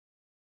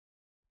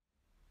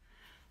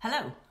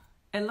Hello,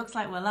 it looks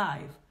like we're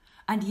live.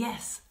 And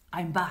yes,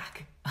 I'm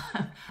back.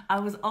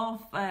 I was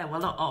off, well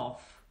not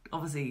off,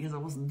 obviously, because I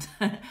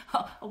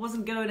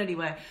wasn't going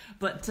anywhere.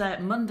 But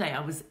Monday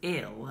I was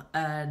ill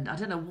and I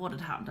don't know what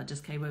had happened. I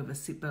just came over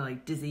super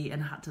dizzy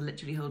and had to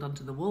literally hold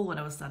onto the wall when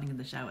I was standing in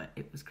the shower.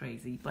 It was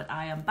crazy. But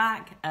I am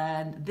back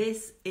and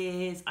this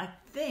is, I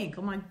think,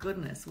 oh my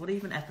goodness, what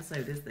even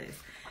episode is this?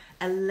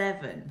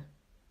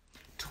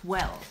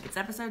 12. It's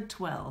episode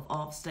 12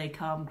 of Stay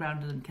Calm,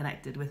 Grounded and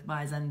Connected with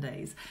my Zen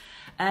Days.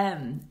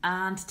 And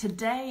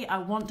today I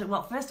want to,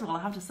 well, first of all,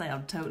 I have to say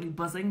I'm totally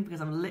buzzing because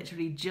I've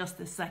literally just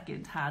this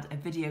second had a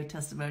video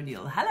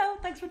testimonial. Hello,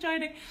 thanks for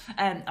joining.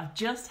 I've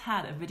just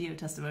had a video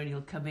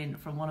testimonial come in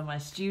from one of my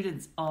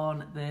students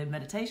on the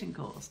meditation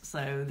course.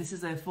 So this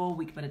is a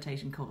 4-week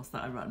meditation course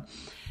that I run.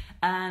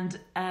 And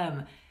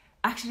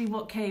actually,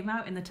 what came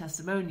out in the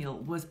testimonial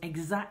was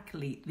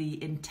exactly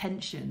the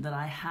intention that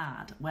I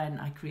had when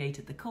I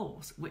created the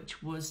course,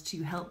 which was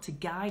to help to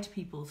guide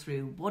people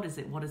through what is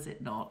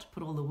it not,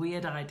 put all the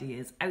weird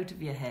ideas out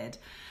of your head,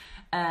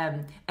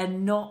 and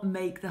not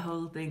make the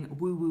whole thing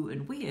woo-woo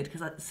and weird,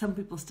 because some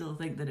people still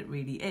think that it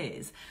really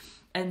is.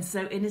 And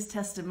so in his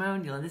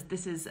testimonial,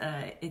 this is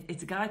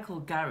it's a guy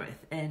called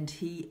Gareth, and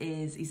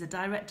he's a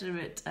director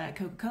at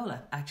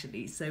Coca-Cola,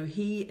 actually. So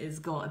he has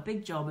got a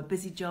big job, a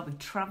busy job. He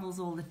travels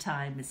all the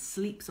time. He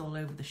sleeps all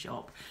over the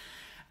shop.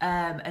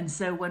 And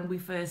so when we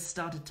first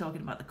started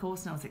talking about the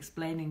course and I was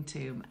explaining to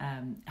him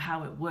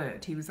how it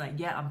worked, he was like,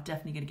 yeah, I'm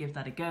definitely going to give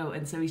that a go.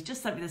 And so he's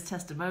just sent me this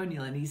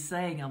testimonial and he's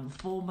saying, I'm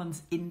 4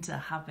 months into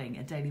having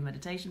a daily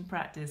meditation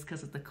practice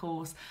because of the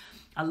course.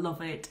 I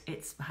love it.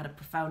 It's had a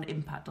profound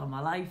impact on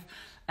my life.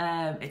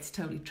 It's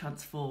totally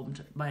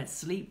transformed my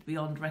sleep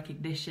beyond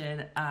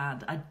recognition.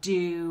 And I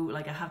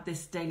have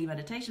this daily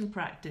meditation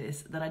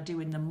practice that I do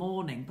in the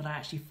morning, but I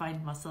actually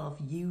find myself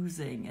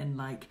using and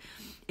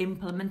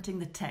implementing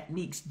the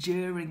techniques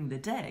during the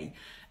day,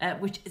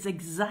 which is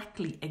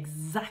exactly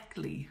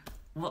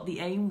what the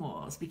aim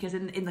was, because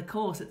in the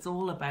course it's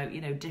all about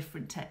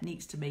different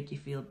techniques to make you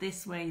feel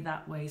this way,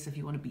 that way. So if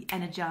you want to be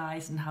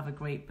energized and have a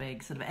great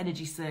big sort of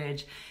energy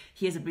surge,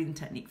 here's a breathing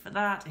technique for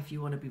that. If you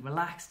want to be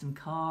relaxed and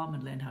calm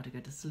and learn how to go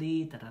to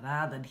sleep,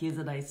 then here's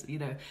a nice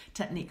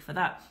technique for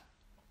that.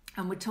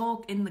 And we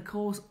talk in the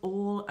course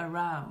all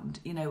around,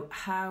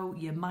 how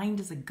your mind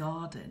is a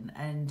garden,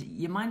 and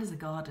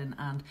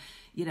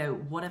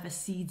whatever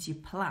seeds you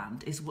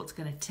plant is what's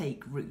going to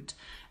take root.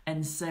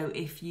 And so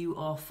if you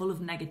are full of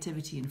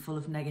negativity and full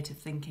of negative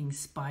thinking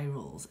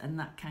spirals and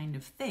that kind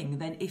of thing,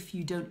 then if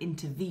you don't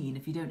intervene,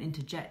 if you don't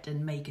interject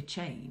and make a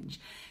change,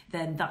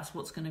 then that's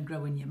what's going to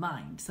grow in your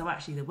mind. So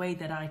actually the way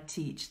that I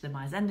teach the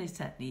My Zen Days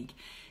technique,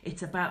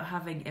 it's about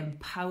having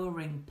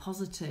empowering,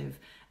 positive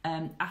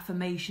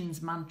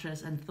affirmations,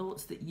 mantras and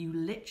thoughts that you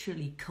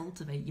literally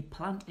cultivate. You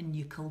plant and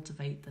you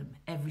cultivate them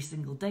every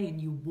single day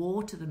and you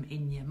water them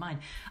in your mind.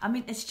 I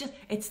mean,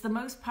 it's the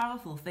most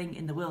powerful thing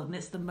in the world, and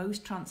it's the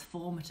most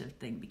transformative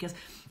thing, because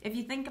if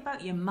you think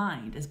about your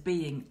mind as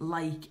being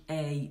like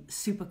a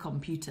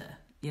supercomputer,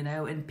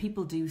 and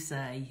people do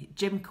say,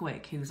 Jim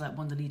Quick, who's one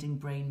of the leading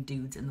brain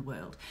dudes in the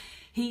world,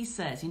 he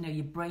says,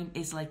 your brain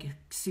is like a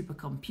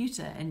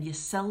supercomputer, and your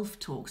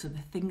self-talk, so the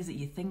things that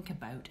you think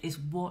about, is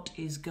what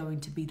is going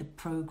to be the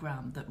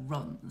program that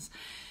runs.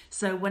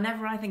 So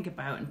whenever I think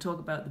about and talk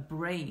about the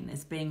brain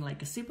as being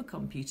like a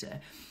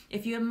supercomputer,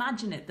 if you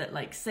imagine it that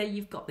say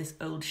you've got this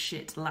old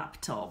shit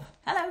laptop.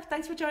 Hello,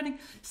 thanks for joining.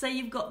 Say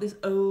you've got this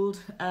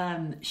old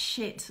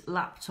shit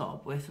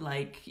laptop with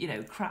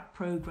crap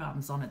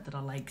programs on it that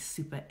are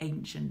super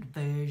ancient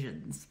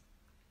versions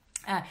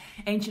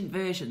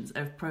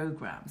of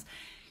programs.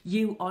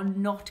 You are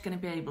not going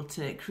to be able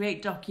to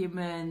create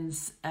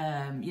documents,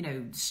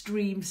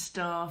 stream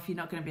stuff. You're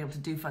not going to be able to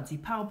do fancy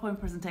PowerPoint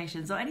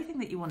presentations or anything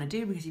that you want to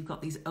do because you've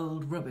got these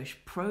old rubbish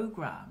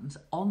programs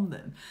on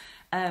them.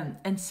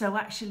 And so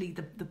actually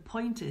the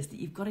point is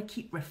that you've got to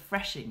keep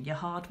refreshing your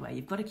hardware.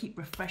 You've got to keep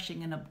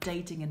refreshing and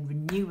updating and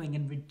renewing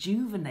and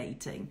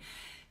rejuvenating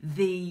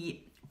the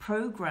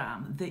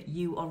program that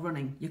you are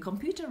running your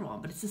computer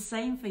on. But it's the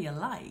same for your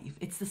life.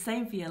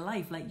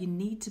 You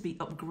need to be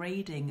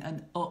upgrading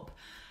and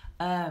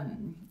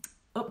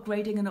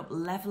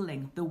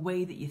up-leveling the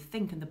way that you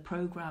think and the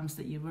programs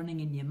that you're running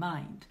in your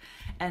mind.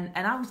 And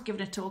I was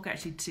giving a talk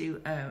actually to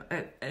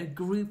a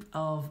group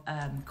of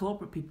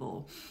corporate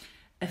people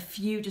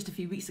just a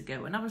few weeks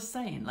ago, and I was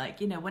saying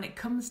when it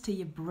comes to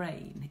your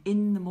brain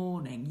in the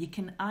morning, you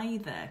can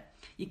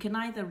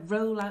either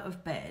roll out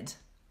of bed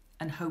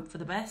and hope for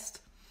the best.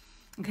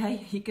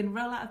 Okay, you can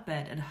roll out of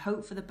bed and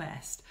hope for the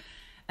best,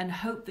 and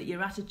hope that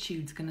your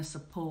attitude's going to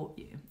support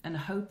you, and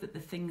hope that the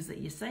things that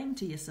you're saying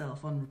to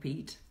yourself on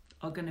repeat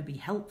are going to be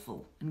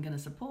helpful and going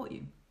to support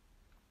you.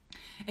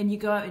 And you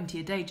go out into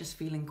your day just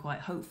feeling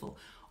quite hopeful.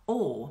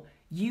 Or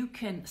you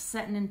can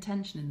set an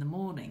intention in the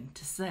morning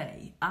to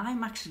say,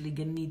 I'm actually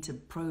going to need to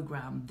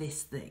program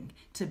this thing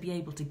to be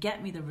able to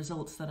get me the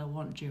results that I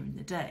want during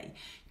the day,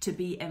 to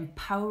be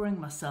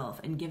empowering myself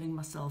and giving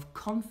myself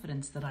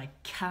confidence that I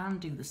can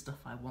do the stuff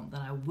I want,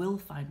 that I will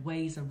find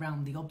ways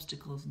around the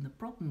obstacles and the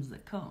problems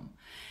that come,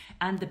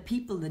 and the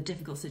people, the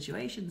difficult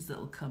situations that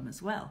will come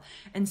as well.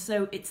 And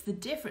so it's the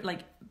different,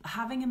 like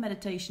having a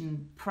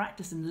meditation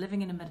practice and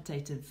living in a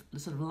meditative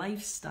sort of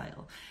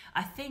lifestyle.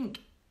 I think,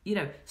 you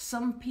know,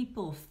 some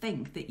people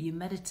think that you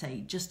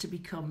meditate just to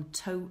become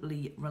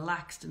totally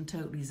relaxed and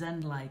totally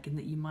zen-like, and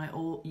that you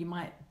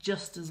might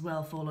just as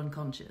well fall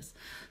unconscious,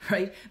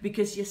 right?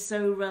 Because you're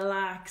so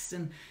relaxed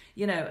and,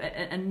 you know,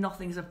 and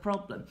nothing's a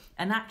problem.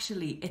 And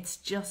actually, it's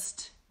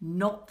just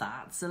not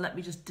that. So let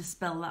me just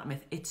dispel that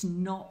myth. It's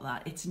not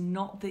that. It's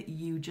not that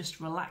you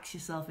just relax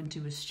yourself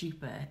into a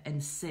stupor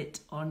and sit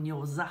on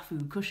your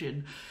zafu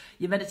cushion,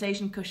 your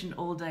meditation cushion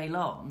all day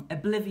long,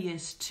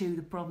 oblivious to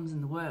the problems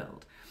in the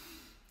world.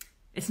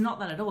 It's not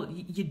that at all.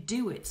 You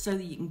do it so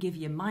that you can give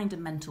your mind a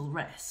mental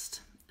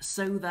rest,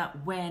 so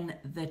that when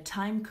the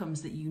time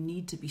comes that you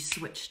need to be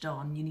switched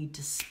on, you need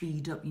to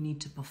speed up, you need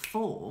to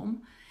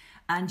perform,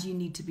 and you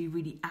need to be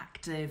really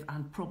active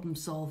and problem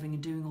solving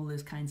and doing all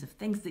those kinds of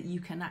things, that you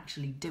can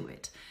actually do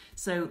it.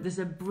 So there's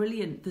a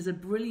brilliant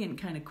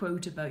kind of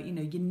quote about, you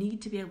know, you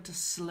need to be able to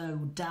slow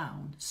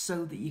down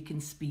so that you can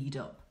speed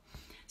up.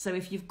 So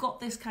if you've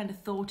got this kind of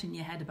thought in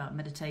your head about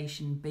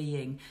meditation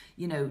being,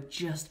 you know,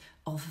 just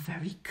all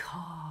very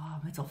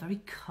calm, it's all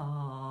very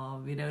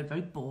calm, you know,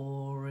 very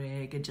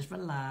boring and just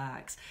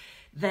relax,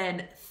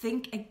 then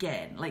think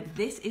again. Like,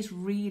 this is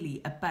really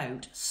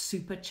about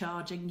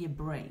supercharging your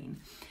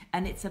brain,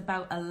 and it's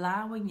about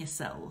allowing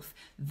yourself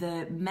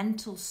the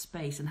mental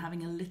space and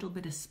having a little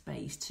bit of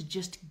space to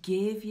just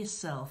give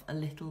yourself a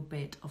little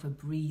bit of a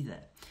breather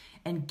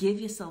and give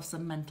yourself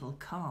some mental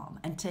calm,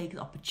 and take the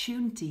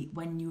opportunity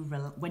when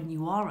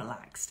you are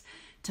relaxed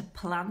to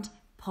plant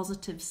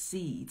positive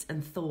seeds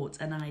and thoughts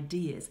and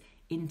ideas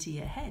into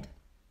your head,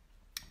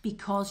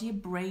 because your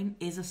brain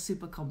is a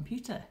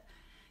supercomputer.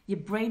 Your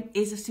brain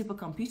is a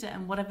supercomputer,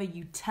 and whatever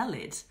you tell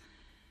it,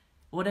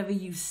 whatever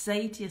you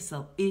say to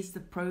yourself, is the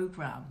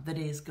program that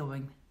is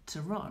going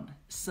to run.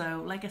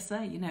 So like I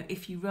say, you know,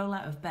 if you roll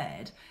out of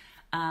bed,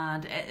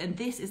 and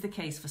this is the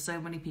case for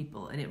so many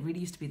people, and it really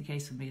used to be the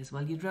case for me as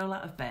well, you'd roll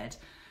out of bed,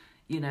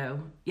 you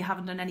know, you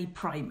haven't done any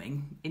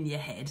priming in your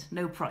head,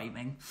 no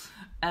priming,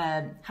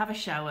 have a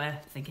shower,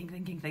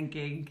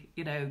 thinking,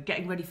 you know,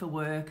 getting ready for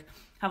work,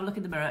 have a look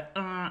in the mirror,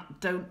 I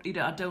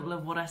don't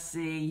love what I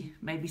see,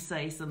 maybe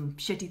say some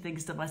shitty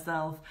things to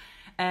myself,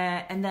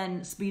 and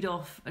then speed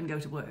off and go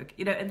to work,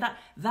 you know. And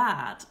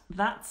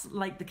that's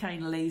like the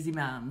kind of lazy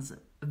man's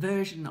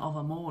version of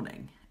a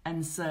morning.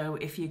 And so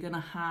if you're going to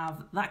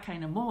have that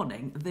kind of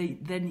morning,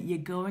 then you're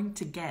going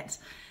to get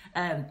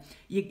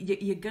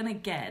you're going to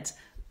get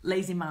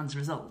lazy man's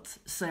results.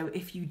 So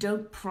if you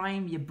don't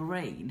prime your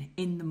brain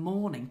in the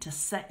morning to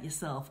set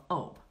yourself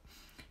up,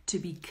 to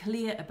be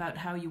clear about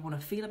how you want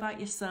to feel about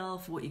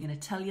yourself, what you're going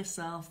to tell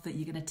yourself, that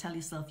you're going to tell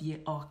yourself you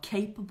are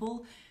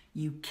capable,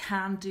 you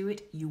can do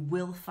it, you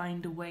will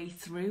find a way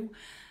through,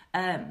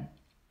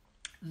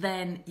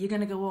 then you're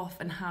going to go off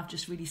and have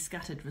just really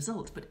scattered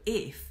results. But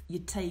if you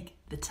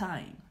take the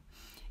time,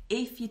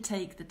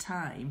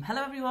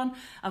 hello everyone,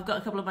 I've got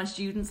a couple of my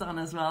students on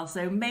as well,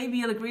 so maybe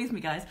you'll agree with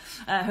me, guys,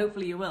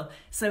 hopefully you will.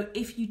 So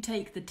if you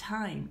take the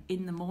time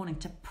in the morning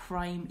to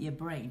prime your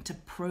brain, to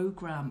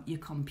program your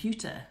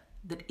computer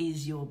that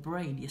is your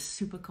brain, your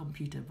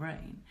supercomputer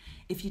brain,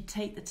 if you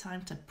take the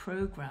time to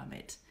program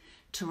it,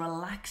 to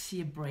relax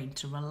your brain,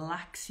 to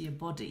relax your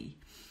body,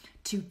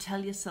 to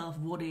tell yourself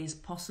what is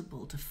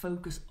possible, to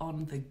focus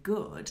on the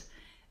good,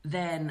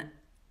 then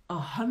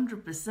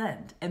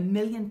 100%,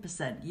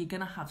 1,000,000%, you're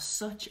going to have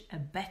such a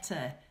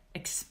better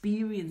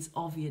experience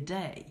of your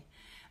day,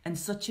 and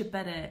such a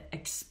better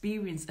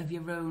experience of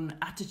your own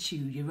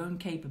attitude, your own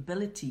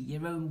capability,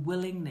 your own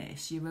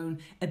willingness, your own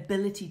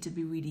ability to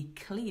be really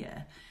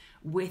clear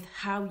with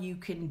how you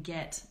can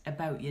get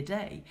about your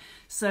day.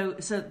 So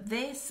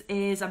this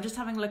is, I'm just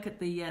having a look at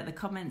the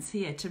comments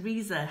here.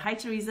 Teresa, hi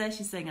Teresa,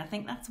 she's saying, I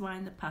think that's why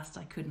in the past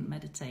I couldn't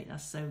meditate. I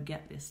so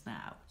get this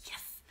now.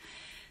 Yes.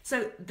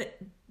 So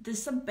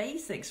there's some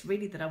basics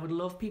really that I would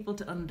love people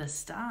to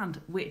understand,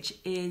 which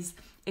is,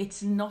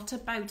 it's not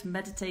about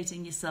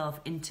meditating yourself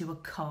into a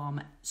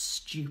calm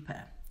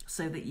stupor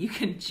so that you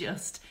can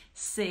just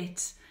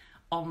sit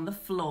on the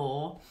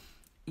floor,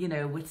 you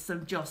know, with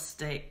some joss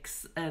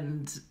sticks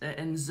and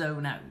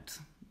zone out,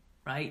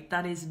 right?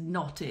 That is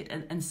not it.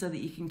 And so that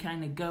you can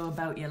kind of go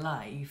about your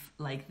life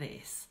like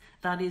this.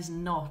 That is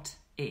not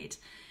it.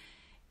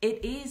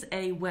 It is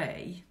a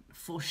way,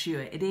 for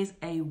sure, it is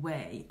a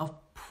way of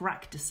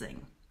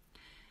practicing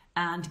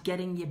and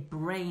getting your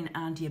brain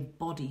and your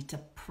body to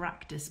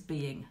practice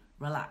being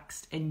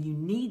relaxed. And you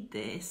need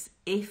this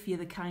if you're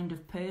the kind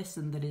of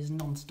person that is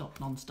non-stop,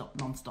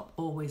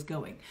 always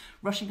going,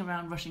 rushing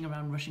around,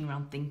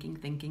 thinking,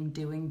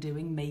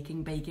 doing,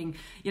 making, baking,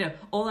 you know,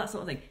 all that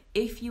sort of thing.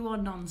 If you are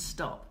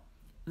non-stop,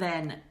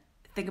 then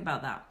think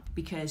about that.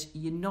 because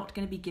you're not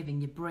going to be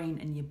giving your brain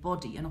and your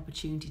body an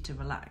opportunity to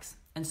relax.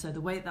 And so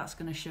the way that's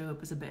going to show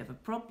up as a bit of a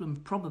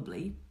problem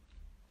probably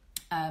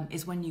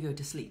is when you go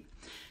to sleep.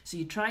 So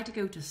you try to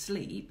go to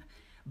sleep,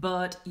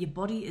 but your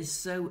body is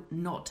so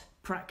not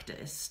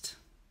practiced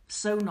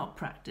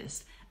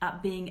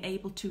at being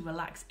able to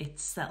relax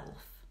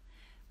itself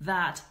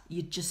that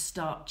you just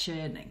start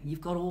churning.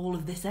 You've got all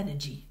of this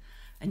energy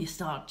and you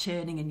start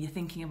churning and you're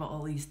thinking about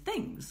all these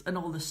things and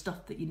all the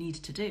stuff that you need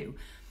to do.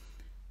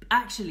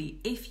 Actually,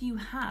 if you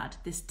had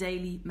this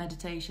daily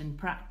meditation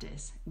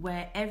practice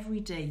where every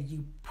day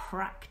you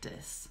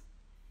practice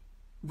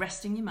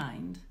resting your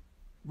mind,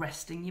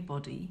 resting your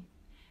body,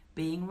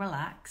 being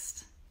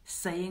relaxed,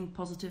 saying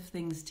positive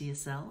things to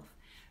yourself,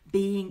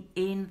 being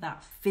in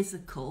that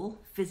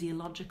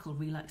physiological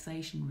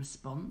relaxation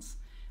response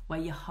where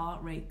your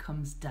heart rate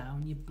comes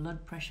down, your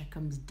blood pressure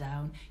comes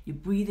down, your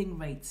breathing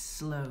rate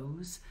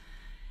slows,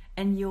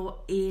 and you're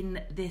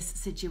in this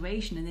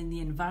situation and in the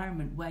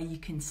environment where you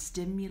can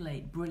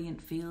stimulate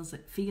brilliant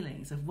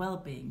feelings of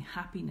well-being,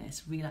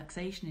 happiness,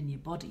 relaxation in your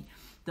body.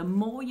 The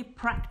more you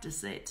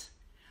practice it,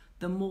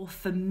 the more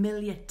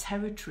familiar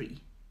territory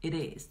it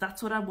is.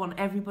 That's what I want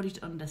everybody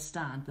to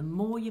understand. The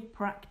more you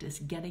practice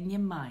getting your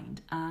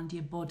mind and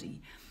your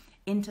body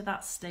into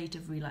that state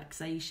of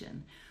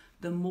relaxation,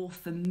 the more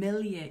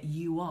familiar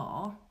you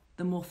are,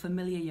 the more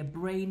familiar your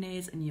brain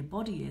is and your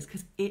body is,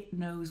 because it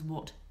knows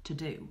what to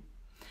do.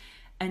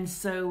 And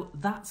so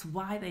that's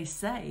why they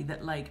say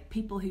that like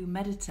people who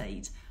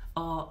meditate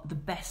are the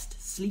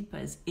best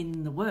sleepers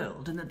in the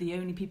world, and that the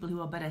only people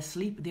who are better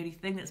sleep, the only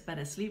thing that's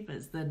better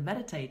sleepers than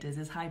meditators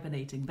is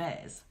hibernating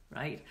bears,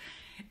 right?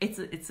 It's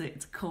a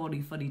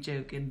corny, funny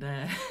joke in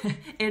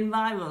in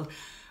my world.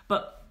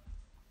 But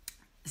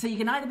so you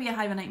can either be a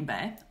hibernating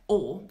bear,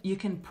 or you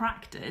can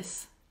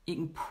practice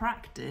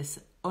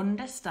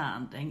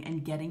understanding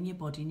and getting your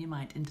body and your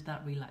mind into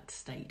that relaxed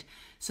state,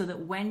 so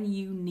that when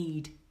you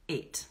need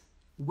it,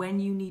 when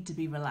you need to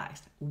be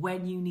relaxed,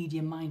 when you need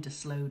your mind to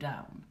slow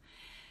down,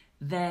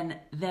 then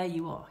there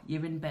you are.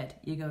 You're in bed,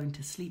 you're going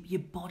to sleep.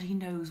 Your body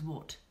knows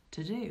what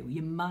to do.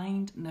 Your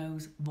mind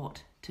knows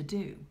what to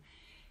do.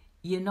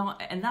 You're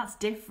not, and that's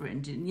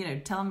different. And, you know,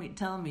 tell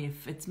me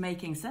if it's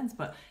making sense.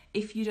 But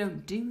if you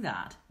don't do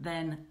that,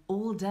 then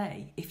all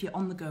day, if you're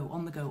on the go,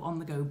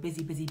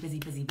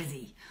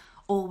 busy,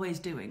 always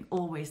doing,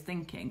 always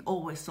thinking,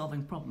 always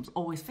solving problems,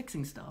 always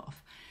fixing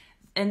stuff,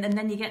 and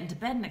then you get into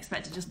bed and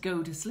expect to just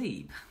go to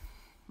sleep,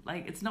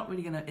 like it's not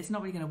really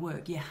gonna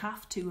work. You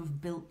have to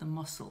have built the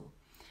muscle.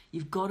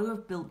 You've got to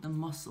have built the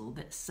muscle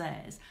that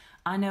says,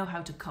 I know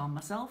how to calm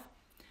myself,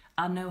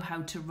 I know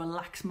how to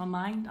relax my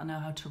mind, I know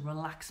how to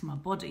relax my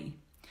body,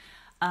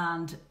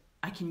 and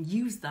I can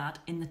use that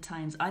in the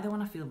times either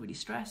when I feel really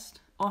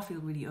stressed, or I feel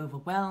really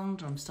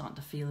overwhelmed, or I'm starting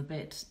to feel a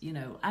bit,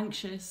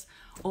 anxious,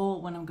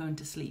 or when I'm going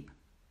to sleep.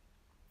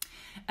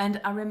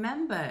 And I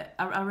remember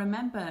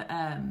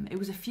it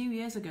was a few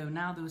years ago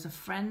now, there was a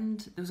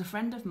friend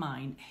of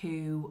mine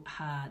who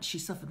she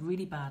suffered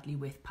really badly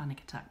with panic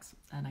attacks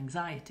and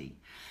anxiety.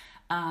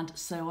 And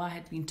so I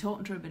had been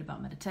talking to her a bit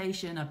about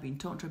meditation, I've been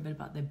talking to her a bit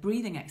about the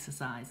breathing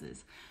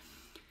exercises.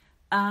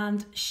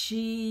 And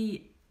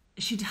she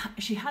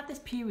had this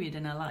period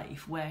in her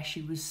life where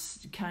she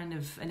was kind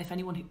of, and if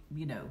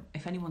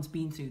anyone's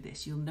been through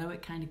this, you'll know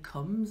it kind of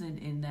comes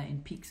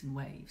in peaks and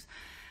waves.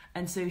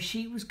 And so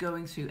she was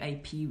going through a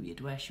period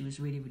where she was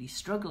really, really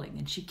struggling.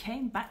 And she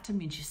came back to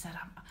me and she said,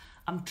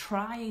 I'm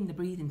trying the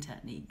breathing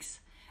techniques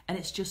and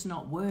it's just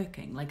not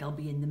working. Like I'll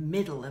be in the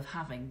middle of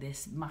having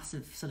this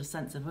massive sort of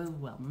sense of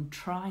overwhelm. I'm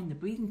trying the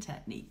breathing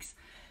techniques,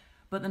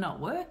 but they're not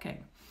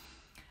working.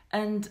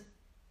 And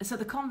so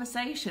the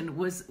conversation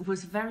was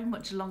very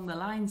much along the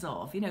lines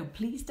of,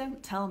 please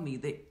don't tell me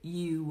that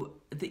you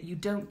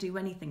don't do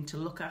anything to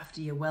look after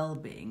your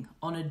well-being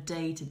on a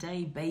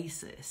day-to-day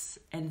basis,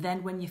 and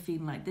then when you're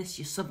feeling like this,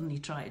 you suddenly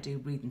try to do a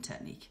breathing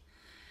technique.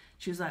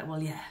 She was like,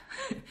 well, yeah,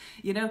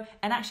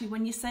 and actually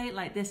when you say it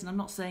like this, and I'm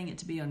not saying it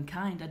to be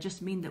unkind, I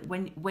just mean that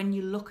when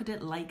you look at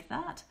it like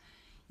that,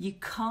 you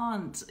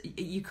can't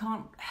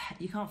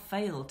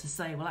fail to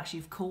say, well, actually,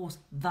 of course,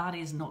 that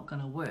is not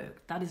going to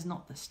work. That is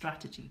not the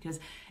strategy, because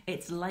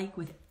it's like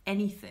with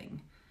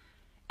anything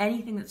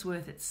that's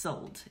worth its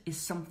salt is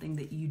something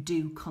that you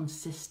do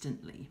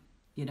consistently.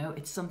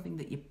 It's something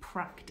that you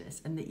practice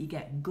and that you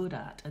get good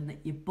at and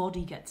that your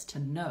body gets to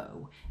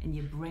know and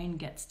your brain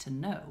gets to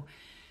know.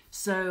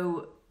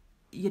 So,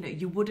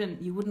 you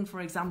wouldn't, for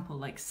example,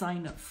 like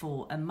sign up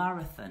for a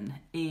marathon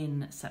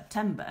in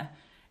September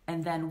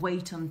and then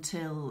wait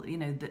until,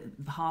 the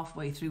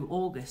halfway through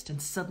August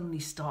and suddenly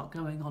start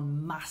going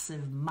on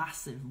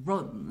massive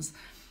runs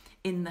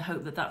in the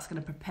hope that that's going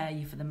to prepare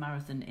you for the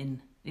marathon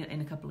in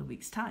a couple of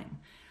weeks' time.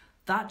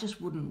 That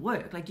just wouldn't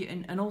work.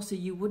 And also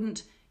you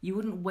wouldn't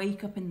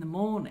wake up in the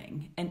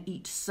morning and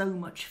eat so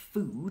much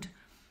food,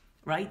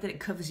 right, that it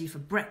covers you for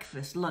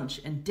breakfast, lunch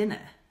and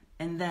dinner,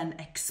 and then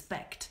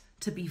expect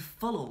to be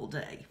full all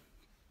day.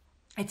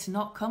 It's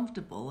not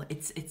comfortable,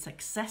 it's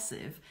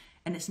excessive,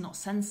 and it's not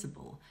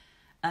sensible,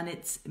 and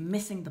it's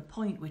missing the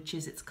point, which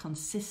is it's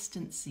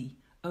consistency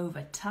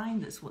over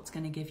time that's what's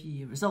going to give you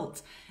your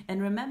results.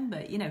 And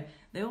remember, you know,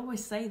 they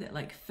always say that,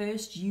 like,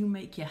 first you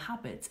make your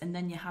habits and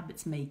then your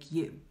habits make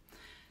you.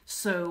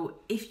 So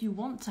if you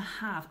want to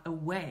have a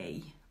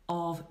way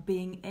of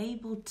being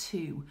able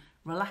to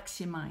relax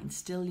your mind,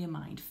 still your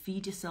mind,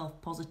 feed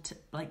yourself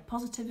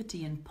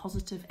positivity and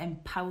positive,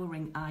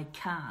 empowering I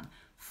can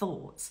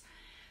thoughts,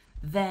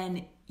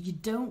 then you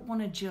don't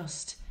want to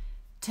just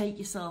take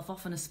yourself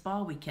off on a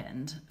spa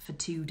weekend for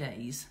 2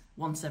 days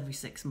once every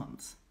 6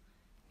 months,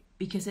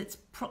 because it's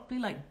probably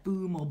like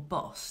boom or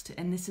bust.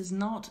 And this is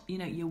not, you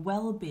know, your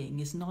well-being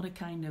is not a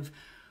kind of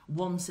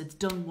once it's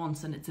done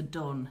once and it's a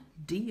done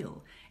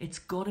deal. It's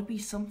got to be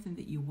something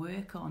that you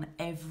work on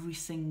every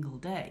single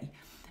day.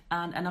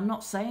 And I'm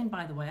not saying,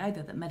 by the way,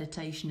 either that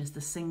meditation is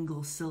the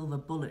single silver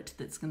bullet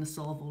that's going to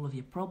solve all of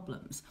your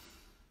problems.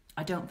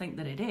 I don't think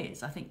that it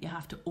is. I think you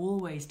have to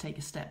always take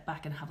a step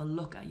back and have a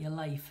look at your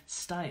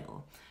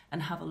lifestyle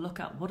and have a look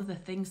at what are the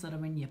things that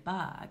are in your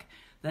bag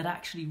that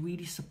actually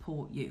really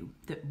support you,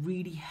 that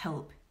really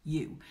help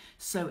you.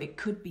 So it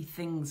could be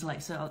things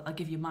like, so I'll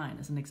give you mine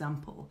as an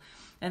example.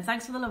 And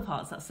thanks for the love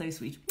hearts, that's so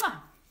sweet. Mwah!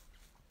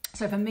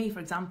 So for me, for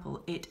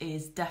example,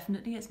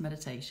 it's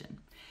meditation.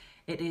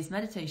 It is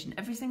meditation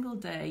every single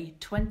day,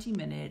 20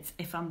 minutes.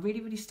 If I'm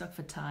really, really stuck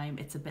for time,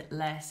 it's a bit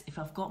less. If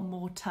I've got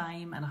more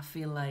time and I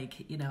feel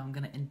like, you know, I'm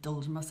going to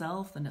indulge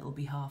myself, then it'll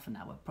be half an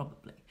hour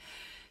probably.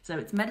 So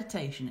it's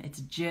meditation, it's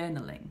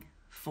journaling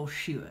for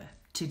sure,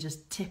 to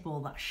just tip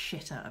all that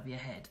shit out of your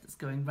head that's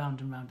going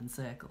round and round in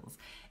circles.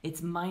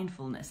 It's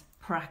mindfulness,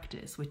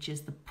 practice, which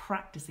is the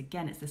practice,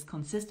 again, it's this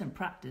consistent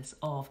practice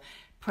of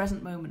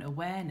present moment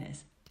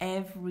awareness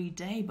every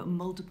day, but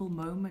multiple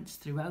moments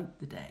throughout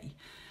the day.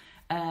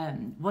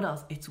 What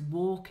else? It's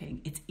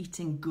walking, it's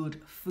eating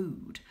good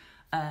food,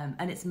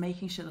 and it's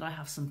making sure that I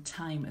have some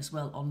time as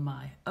well on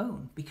my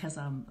own, because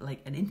I'm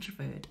like an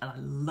introvert and I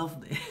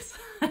love this.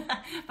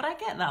 But I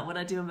get that when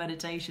I do a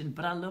meditation,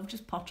 but I love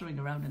just pottering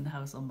around in the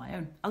house on my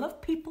own. I love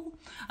people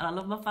and I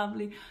love my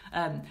family,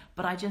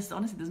 but I just,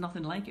 honestly, there's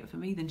nothing like it for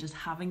me than just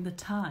having the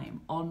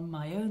time on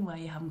my own where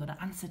you haven't got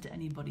to answer to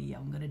anybody, you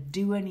haven't got to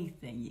do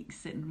anything, you can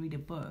sit and read a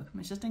book.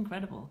 It's just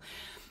incredible.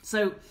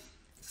 So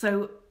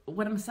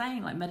when I'm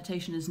saying like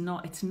meditation is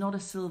not, it's not a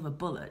silver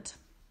bullet,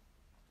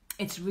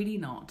 it's really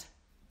not,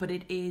 but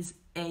it is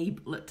a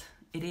bullet.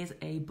 It is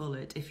a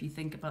bullet if you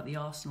think about the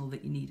arsenal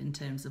that you need in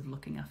terms of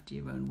looking after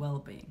your own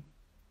well-being.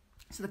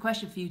 So the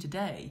question for you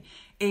today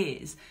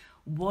is,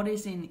 what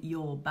is in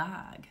your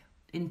bag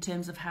in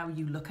terms of how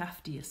you look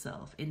after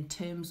yourself, in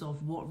terms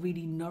of what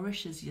really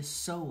nourishes your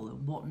soul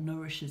and what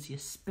nourishes your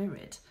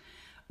spirit?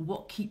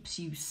 What keeps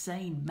you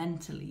sane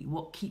mentally?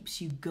 What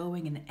keeps you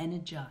going and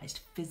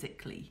energized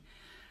physically?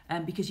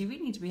 Because you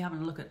really need to be having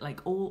a look at like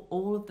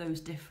all of those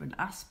different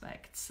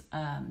aspects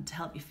to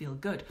help you feel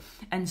good.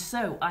 And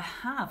so I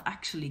have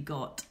actually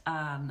got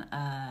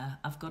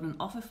I've got an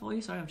offer for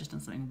you. Sorry, I've just done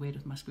something weird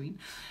with my screen.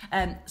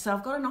 So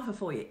I've got an offer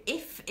for you.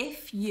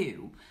 If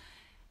you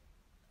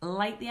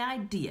like the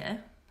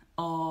idea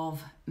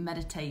of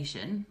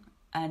meditation,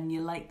 and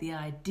you like the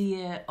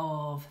idea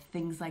of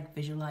things like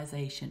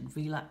visualization,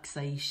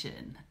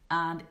 relaxation,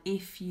 and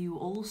if you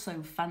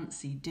also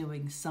fancy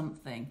doing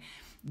something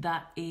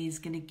that is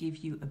going to give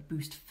you a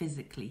boost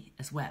physically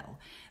as well,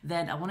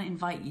 then I want to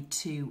invite you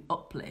to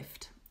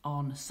Uplift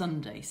on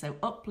Sunday. So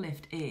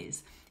Uplift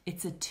it's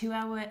a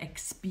 2-hour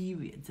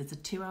experience. It's a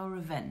 2-hour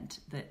event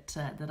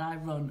that I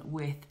run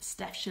with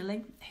Steph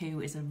Schilling,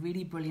 who is a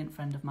really brilliant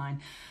friend of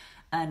mine.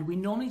 And we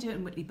normally do it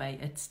in Whitley Bay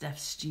at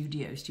Steph's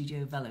Studio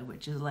Velo,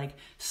 which is like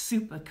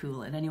super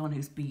cool. And anyone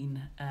who's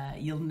been,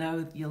 you'll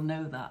know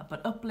that.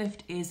 But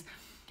Uplift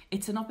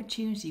it's an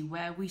opportunity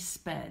where we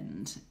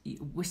spend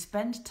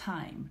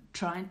time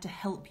trying to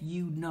help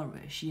you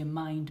nourish your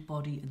mind,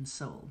 body, and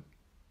soul.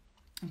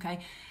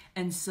 Okay,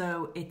 and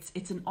so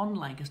it's an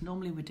online, because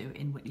normally we do it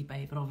in Whitley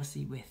Bay, but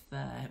obviously with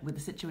the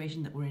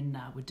situation that we're in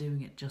now, we're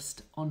doing it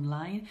just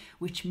online,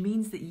 which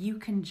means that you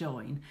can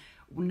join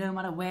no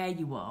matter where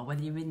you are,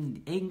 whether you're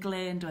in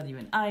England, whether you're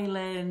in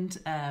Ireland,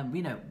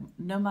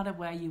 no matter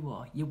where you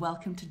are, you're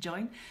welcome to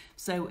join.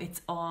 So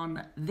it's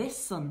on this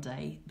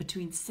Sunday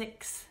between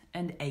 6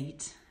 and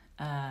 8,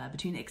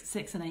 between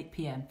 6 and 8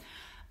 p.m.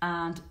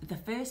 And the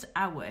first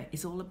hour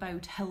is all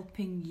about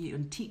helping you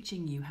and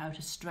teaching you how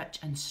to stretch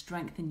and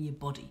strengthen your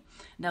body.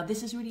 Now,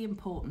 this is really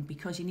important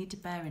because you need to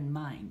bear in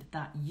mind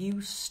that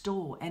you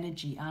store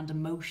energy and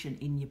emotion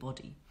in your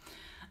body.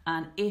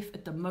 And if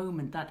at the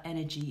moment that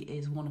energy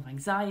is one of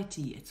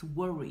anxiety, it's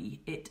worry,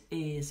 it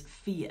is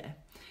fear,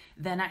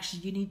 then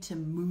actually you need to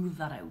move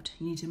that out.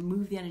 You need to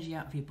move the energy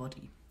out of your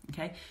body.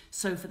 Okay,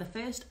 so for the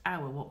first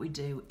hour, what we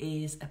do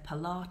is a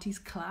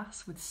Pilates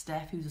class with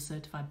Steph, who's a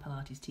certified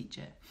Pilates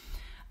teacher.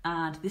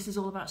 And this is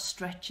all about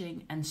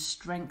stretching and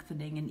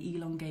strengthening and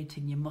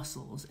elongating your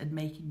muscles and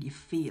making you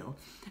feel.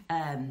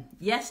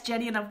 Yes,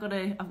 Jenny, and I've got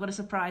a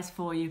surprise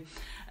for you.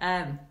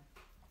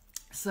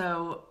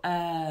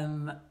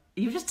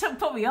 You just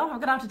put me off. I'm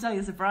gonna have to tell you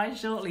a surprise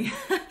shortly.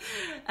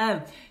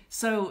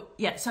 So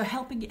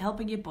helping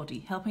your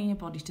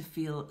body to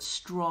feel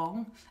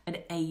strong and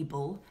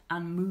able,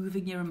 and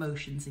moving your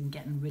emotions and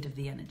getting rid of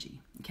the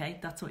energy. Okay,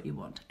 that's what you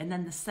want. And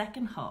then the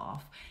second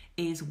half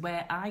is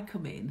where I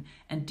come in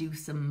and do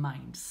some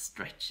mind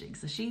stretching.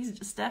 So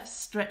Steph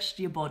stretched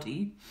your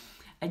body,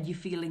 and you're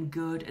feeling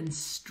good and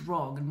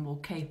strong and more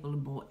capable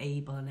and more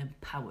able and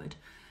empowered.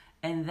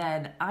 And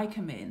then I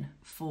come in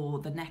for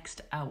the next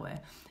hour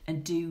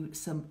and do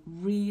some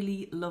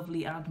really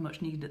lovely and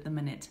much needed at the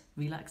minute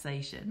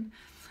relaxation,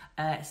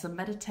 some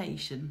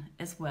meditation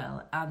as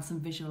well, and some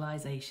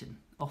visualization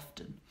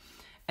often.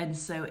 And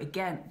so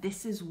again,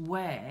 this is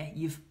where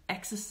you've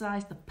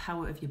exercised the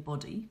power of your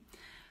body,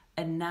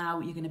 and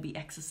now you're going to be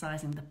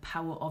exercising the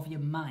power of your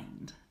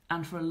mind.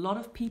 And for a lot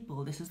of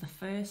people, this is the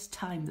first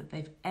time that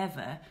they've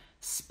ever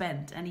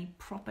spent any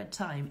proper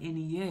time in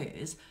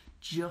years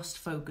just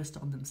focused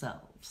on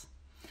themselves.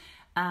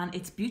 And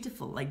it's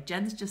beautiful. Like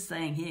Jen's just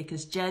saying here,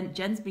 because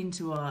Jen's been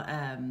to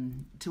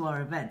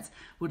our events,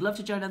 would love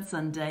to join on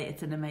Sunday.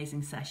 It's an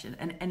amazing session,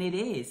 and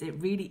it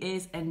really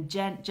is. And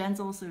Jen's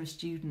also a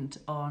student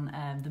on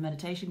the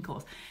meditation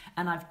course,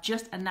 and I've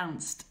just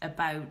announced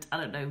about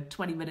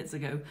 20 minutes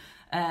ago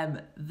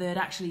that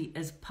actually,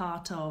 as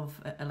part of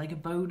a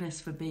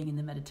bonus for being in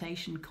the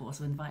meditation course,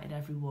 I've invited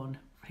everyone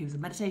who's a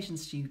meditation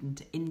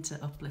student into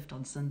Uplift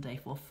on Sunday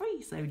for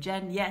free. So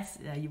Jen, yes,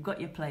 you've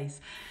got your place.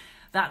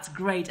 That's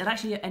great. And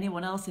actually,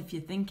 anyone else, if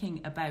you've been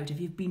thinking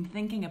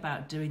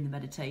about doing the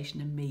Meditation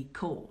and Me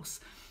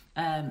course,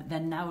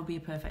 then now would be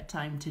a perfect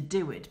time to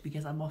do it,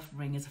 because I'm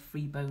offering as a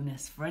free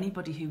bonus for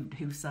anybody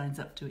who signs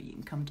up to it. You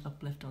can come to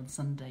Uplift on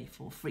Sunday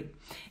for free.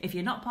 If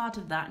you're not part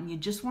of that and you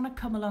just want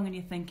to come along and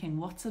you're thinking,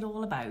 what's it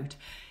all about?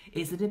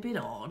 Is it a bit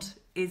odd?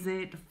 Is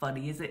it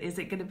funny? Is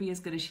it going to be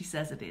as good as she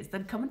says it is?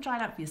 Then come and try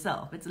it out for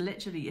yourself. It's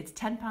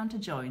 £10 to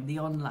join the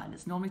online.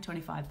 It's normally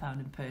 £25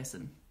 in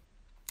person.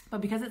 But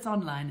because it's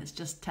online, it's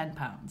just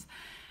 £10.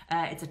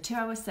 It's a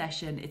 2-hour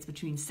session. It's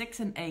between 6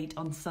 and 8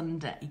 on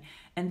Sunday.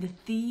 And the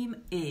theme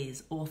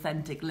is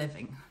authentic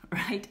living,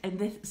 right? And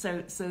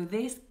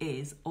this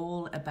is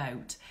all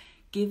about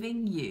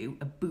giving you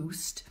a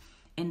boost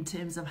in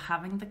terms of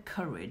having the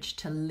courage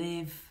to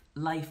live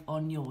life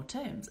on your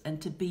terms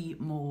and to be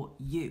more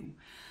you.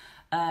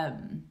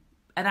 And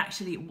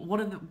actually,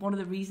 one of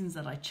the reasons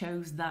that I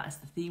chose that as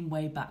the theme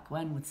way back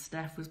when with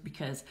Steph was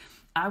because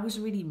I was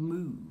really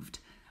moved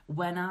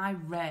when I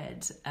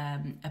read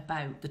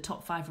about the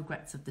top 5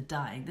 regrets of the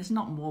dying. This is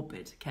not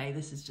morbid, okay?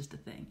 This is just a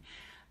thing.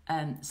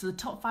 So the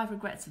top 5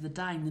 regrets of the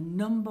dying, the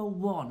number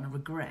 1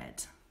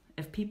 regret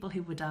of people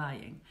who were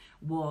dying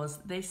was,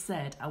 they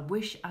said, I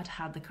wish I'd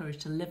had the courage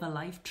to live a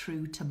life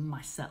true to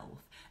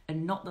myself,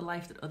 and not the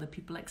life that other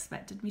people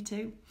expected me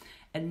to,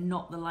 and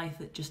not the life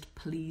that just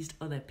pleased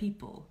other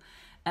people.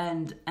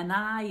 And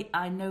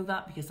I know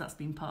that because that's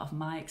been part of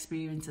my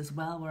experience as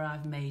well, where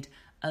I've made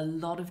a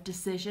lot of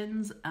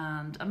decisions,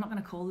 and I'm not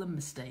going to call them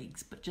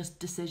mistakes, but just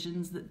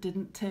decisions that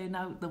didn't turn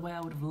out the way I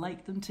would have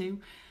liked them to,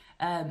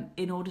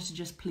 in order to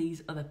just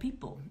please other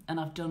people. And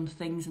I've done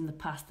things in the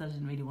past that I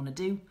didn't really want to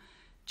do,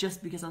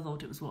 just because I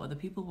thought it was what other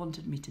people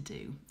wanted me to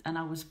do. And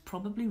I was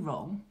probably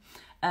wrong,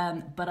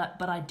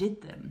 but I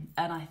did them.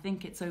 And I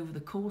think it's over the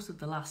course of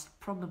the last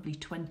probably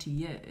 20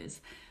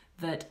 years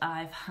that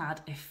I've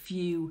had a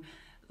few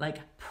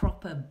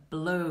proper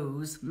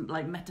blows,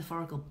 like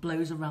metaphorical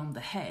blows around the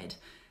head,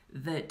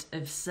 that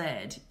have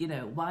said,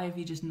 why have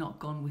you just not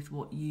gone with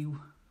what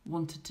you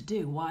wanted to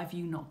do? Why have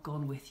you not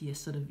gone with your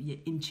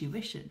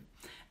intuition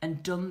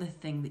and done the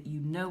thing that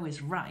you know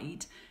is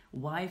right?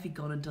 Why have you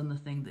gone and done the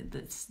thing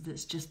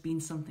that's just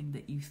been something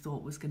that you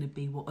thought was going to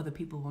be what other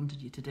people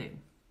wanted you to do?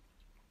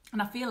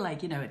 And I feel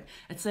like,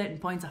 at certain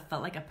points I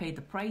felt like I paid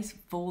the price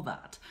for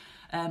that.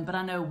 But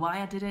I know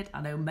why I did it.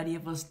 I know many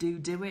of us do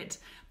it.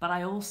 But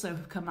I also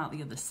have come out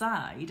the other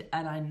side,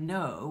 and I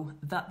know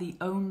that the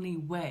only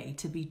way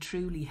to be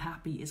truly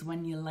happy is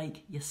when you're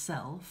like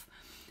yourself,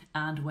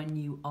 and when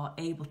you are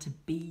able to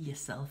be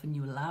yourself and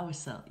you allow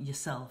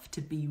yourself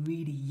to be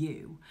really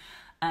you,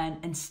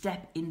 and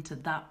step into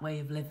that way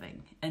of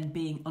living and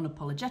being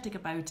unapologetic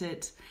about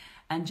it.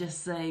 And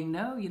just saying,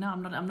 no,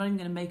 I'm not even going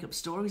to make up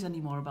stories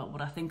anymore about what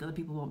I think other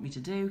people want me to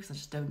do, because I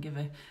just don't give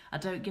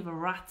a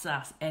rat's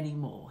ass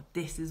anymore.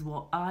 This is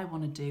what I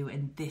want to do,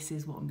 and this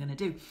is what I'm going to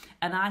do.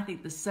 And I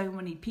think there's so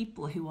many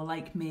people who are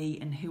like me,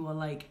 and who are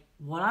like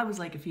what I was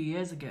like a few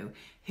years ago,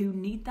 who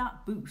need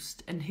that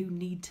boost, and who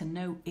need to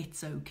know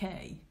it's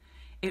okay.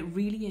 It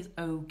really is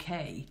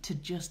okay to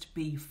just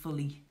be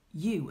fully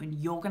you, and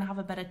you're going to have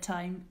a better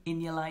time in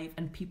your life,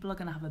 and people are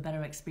going to have a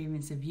better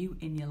experience of you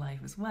in your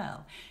life as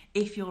well,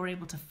 if you're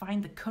able to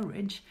find the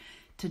courage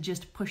to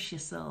just push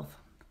yourself.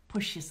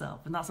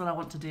 And that's what I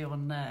want to do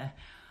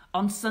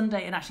on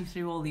Sunday, and actually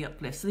through all the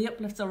uplifts. So the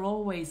uplifts are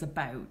always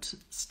about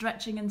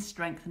stretching and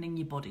strengthening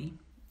your body,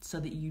 so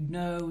that you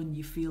know and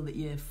you feel that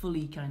you're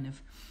fully kind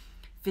of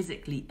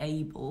physically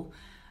able,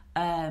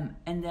 and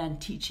then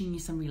teaching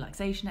you some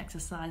relaxation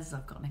exercises.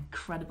 I've got an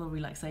incredible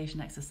relaxation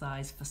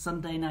exercise for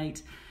Sunday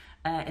night,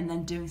 and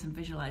then doing some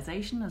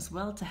visualization as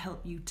well to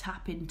help you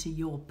tap into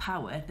your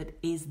power that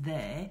is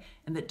there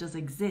and that does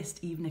exist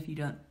even if you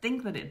don't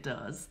think that it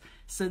does,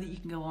 so that you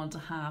can go on to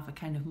have a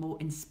kind of more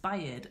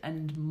inspired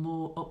and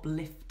more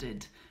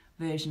uplifted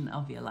version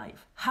of your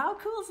life. How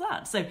cool is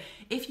that? So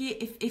if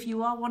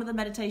you are one of the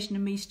Meditation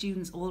and Me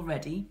students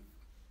already,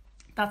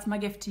 that's my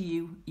gift to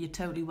you. You're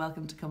totally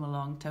welcome to come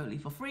along, totally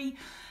for free.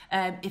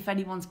 If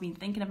anyone's been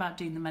thinking about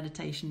doing the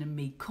Meditation and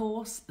Me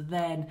course,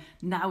 then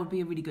now would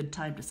be a really good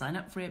time to sign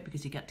up for it,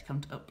 because you get to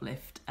come to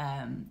Uplift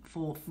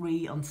for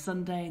free on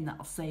Sunday, and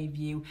that'll save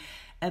you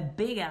a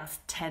big ass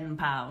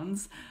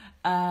 £10.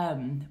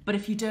 But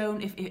if you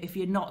don't, if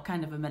you're not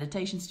kind of a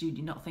meditation student,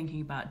 you're not thinking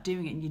about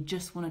doing it, and you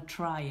just want to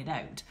try it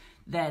out,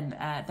 then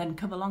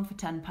come along for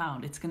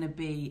 £10. It's going to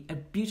be a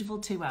beautiful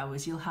 2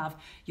 hours. You'll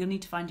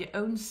need to find your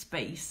own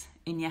space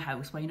in your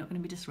house where you're not going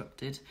to be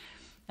disrupted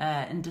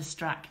and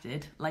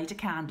distracted. Light a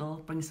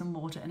candle, bring some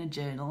water and a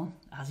journal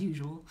as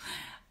usual,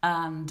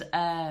 and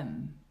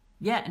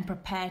and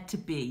prepare to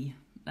be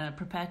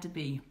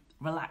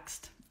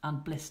relaxed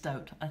and blissed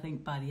out, I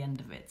think, by the end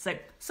of it. So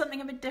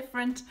something a bit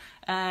different.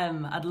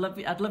 I'd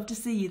love to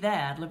see you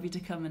there. I'd love you to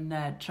come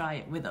and try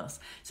it with us.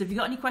 So if you've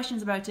got any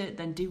questions about it,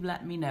 then do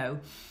let me know.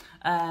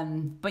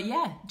 But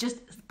yeah, just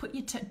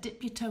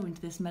dip your toe into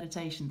this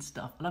meditation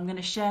stuff. And I'm going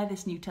to share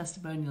this new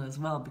testimonial as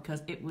well,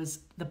 because it was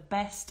the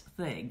best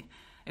thing.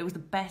 It was the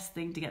best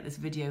thing to get this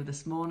video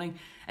this morning.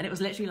 And it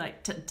was literally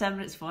like 10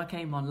 minutes before I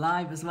came on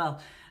live as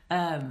well.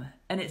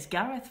 And it's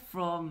Gareth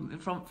from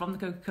the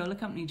Coca-Cola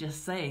company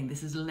just saying,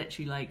 this is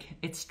literally like,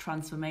 it's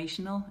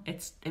transformational.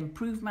 It's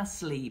improved my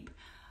sleep.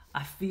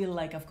 I feel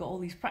like I've got all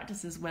these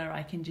practices where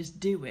I can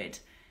just do it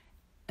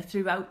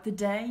throughout the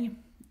day,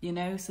 you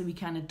know. So he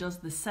kind of does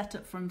the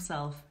setup for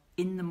himself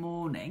in the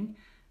morning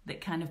that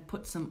kind of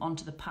puts him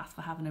onto the path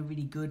for having a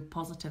really good,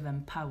 positive,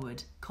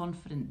 empowered,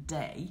 confident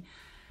day.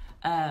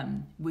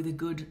 With a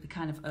good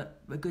kind of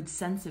a good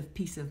sense of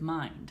peace of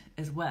mind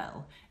as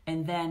well.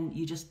 And then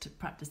you just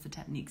practice the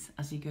techniques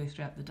as you go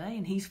throughout the day.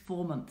 And he's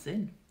 4 months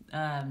in.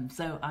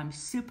 So I'm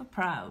super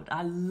proud.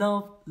 I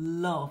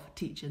love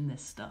teaching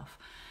this stuff.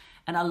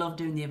 And I love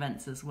doing the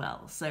events as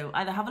well. So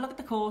either have a look at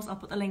the course, I'll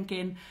put the link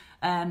in,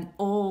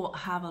 or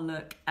have a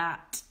look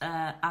at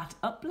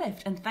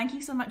Uplift. And thank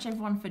you so much,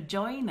 everyone, for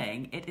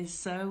joining. It is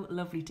so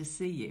lovely to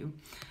see you.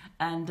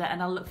 And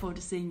I'll look forward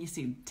to seeing you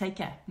soon. Take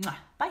care. Mwah.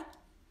 Bye.